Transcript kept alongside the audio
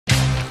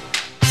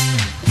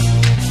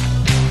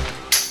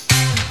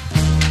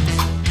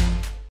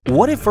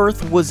What if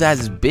Earth was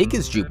as big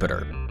as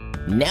Jupiter?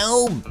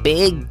 No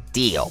big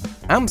deal.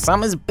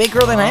 AumSum is bigger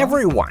than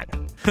everyone.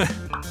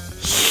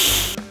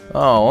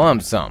 Oh,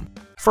 AumSum.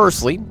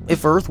 Firstly,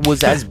 if Earth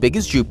was as big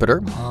as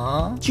Jupiter,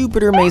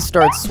 Jupiter may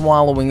start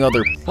swallowing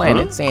other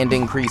planets and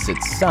increase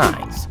its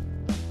size.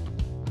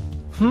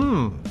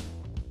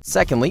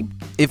 Secondly,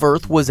 if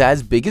Earth was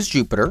as big as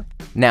Jupiter,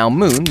 now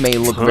Moon may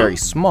look very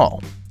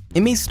small.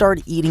 It may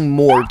start eating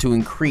more to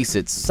increase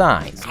its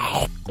size.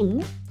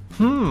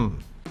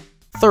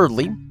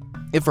 Thirdly,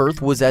 if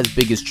Earth was as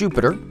big as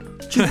Jupiter,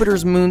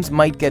 Jupiter's moons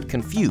might get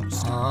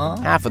confused.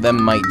 Half of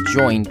them might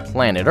join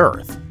planet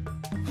Earth.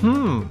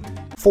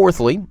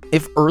 Fourthly,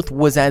 if Earth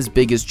was as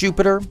big as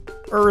Jupiter,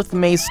 Earth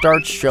may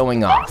start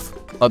showing off.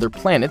 Other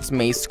planets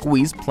may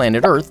squeeze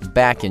planet Earth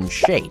back in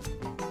shape.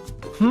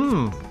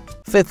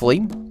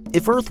 Fifthly,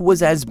 if Earth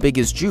was as big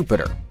as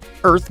Jupiter,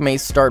 Earth may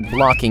start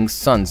blocking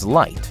Sun's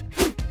light.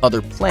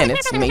 Other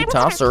planets may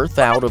toss Earth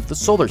out of the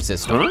solar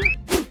system.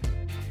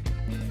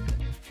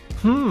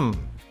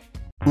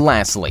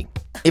 Lastly,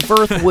 if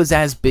Earth was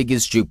as big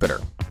as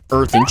Jupiter,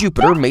 Earth and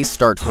Jupiter may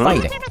start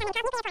fighting.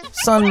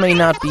 Sun may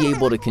not be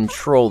able to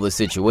control the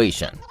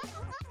situation.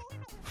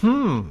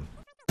 To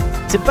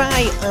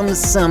buy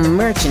AumSum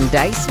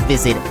merchandise,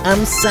 visit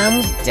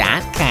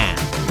AumSum.com.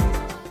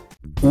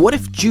 What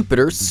if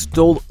Jupiter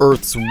stole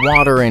Earth's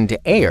water and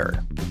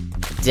air?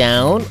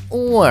 Don't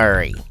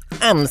worry.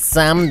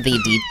 AumSum the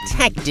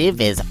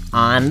detective is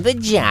on the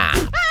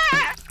job.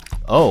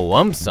 Oh,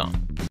 AumSum.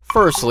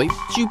 Firstly,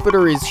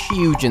 Jupiter is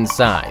huge in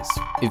size.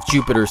 If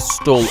Jupiter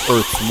stole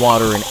Earth's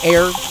water and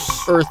air,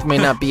 Earth may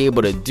not be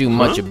able to do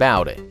much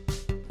about it.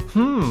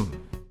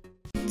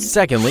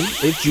 Secondly,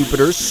 if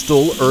Jupiter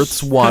stole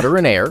Earth's water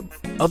and air,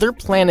 other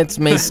planets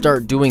may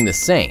start doing the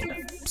same.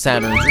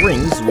 Saturn's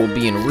rings will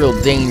be in real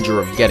danger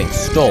of getting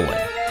stolen.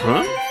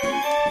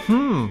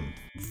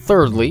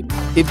 Thirdly,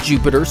 if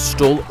Jupiter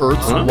stole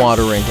Earth's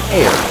water and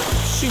air,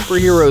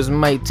 superheroes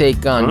might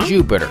take on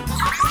Jupiter.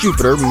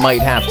 Jupiter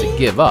might have to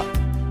give up.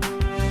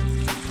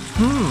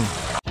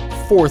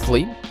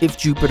 Fourthly, if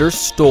Jupiter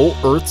stole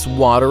Earth's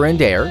water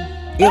and air,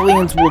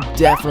 aliens will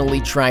definitely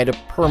try to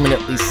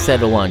permanently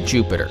settle on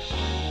Jupiter.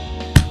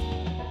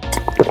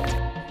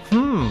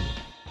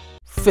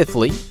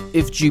 Fifthly,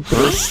 if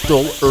Jupiter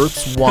stole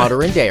Earth's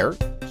water and air,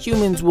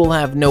 humans will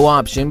have no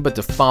option but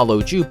to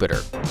follow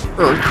Jupiter.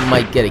 Earth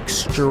might get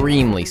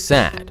extremely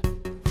sad.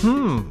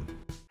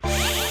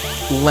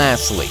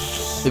 Lastly,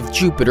 if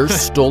Jupiter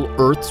stole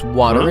Earth's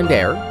water and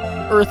air,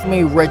 Earth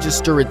may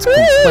register its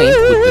complaint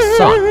with the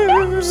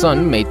Sun.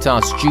 Sun may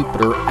toss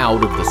Jupiter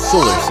out of the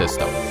solar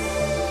system.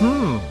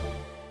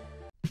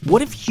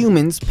 What if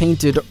humans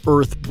painted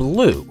Earth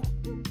blue?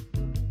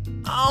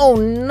 Oh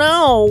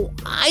no!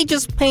 I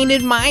just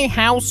painted my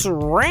house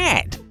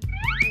red.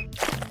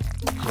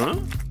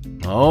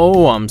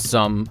 Oh,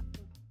 AumSum.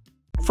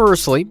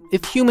 Firstly,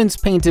 if humans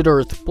painted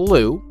Earth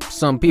blue,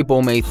 some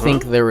people may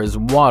think there is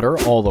water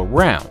all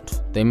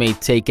around. They may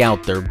take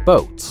out their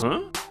boats.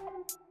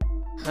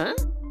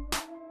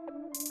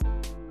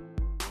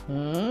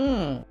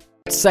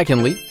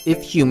 Secondly,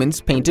 if humans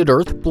painted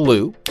Earth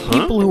blue,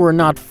 people who are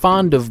not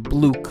fond of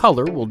blue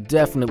color will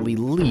definitely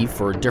leave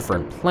for a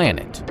different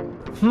planet.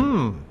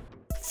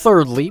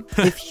 Thirdly,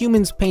 if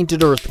humans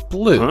painted Earth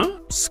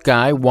blue,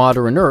 sky,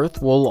 water, and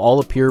Earth will all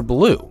appear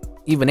blue.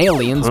 Even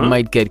aliens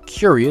might get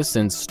curious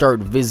and start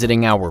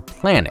visiting our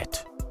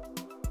planet.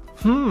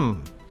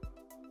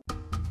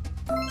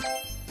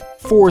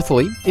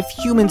 Fourthly, if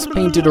humans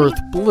painted Earth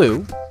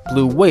blue,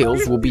 blue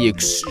whales will be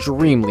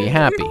extremely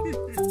happy.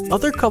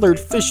 Other colored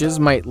fishes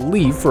might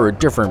leave for a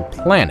different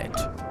planet.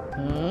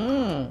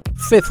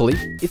 Fifthly,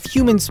 if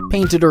humans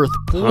painted Earth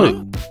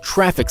blue,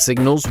 traffic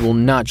signals will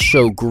not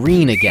show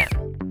green again.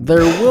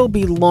 There will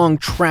be long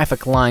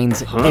traffic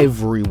lines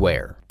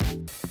everywhere.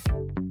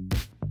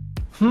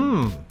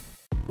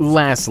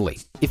 Lastly,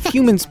 if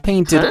humans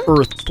painted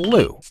Earth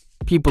blue,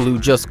 people who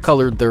just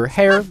colored their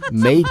hair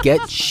may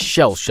get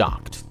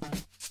shell-shocked.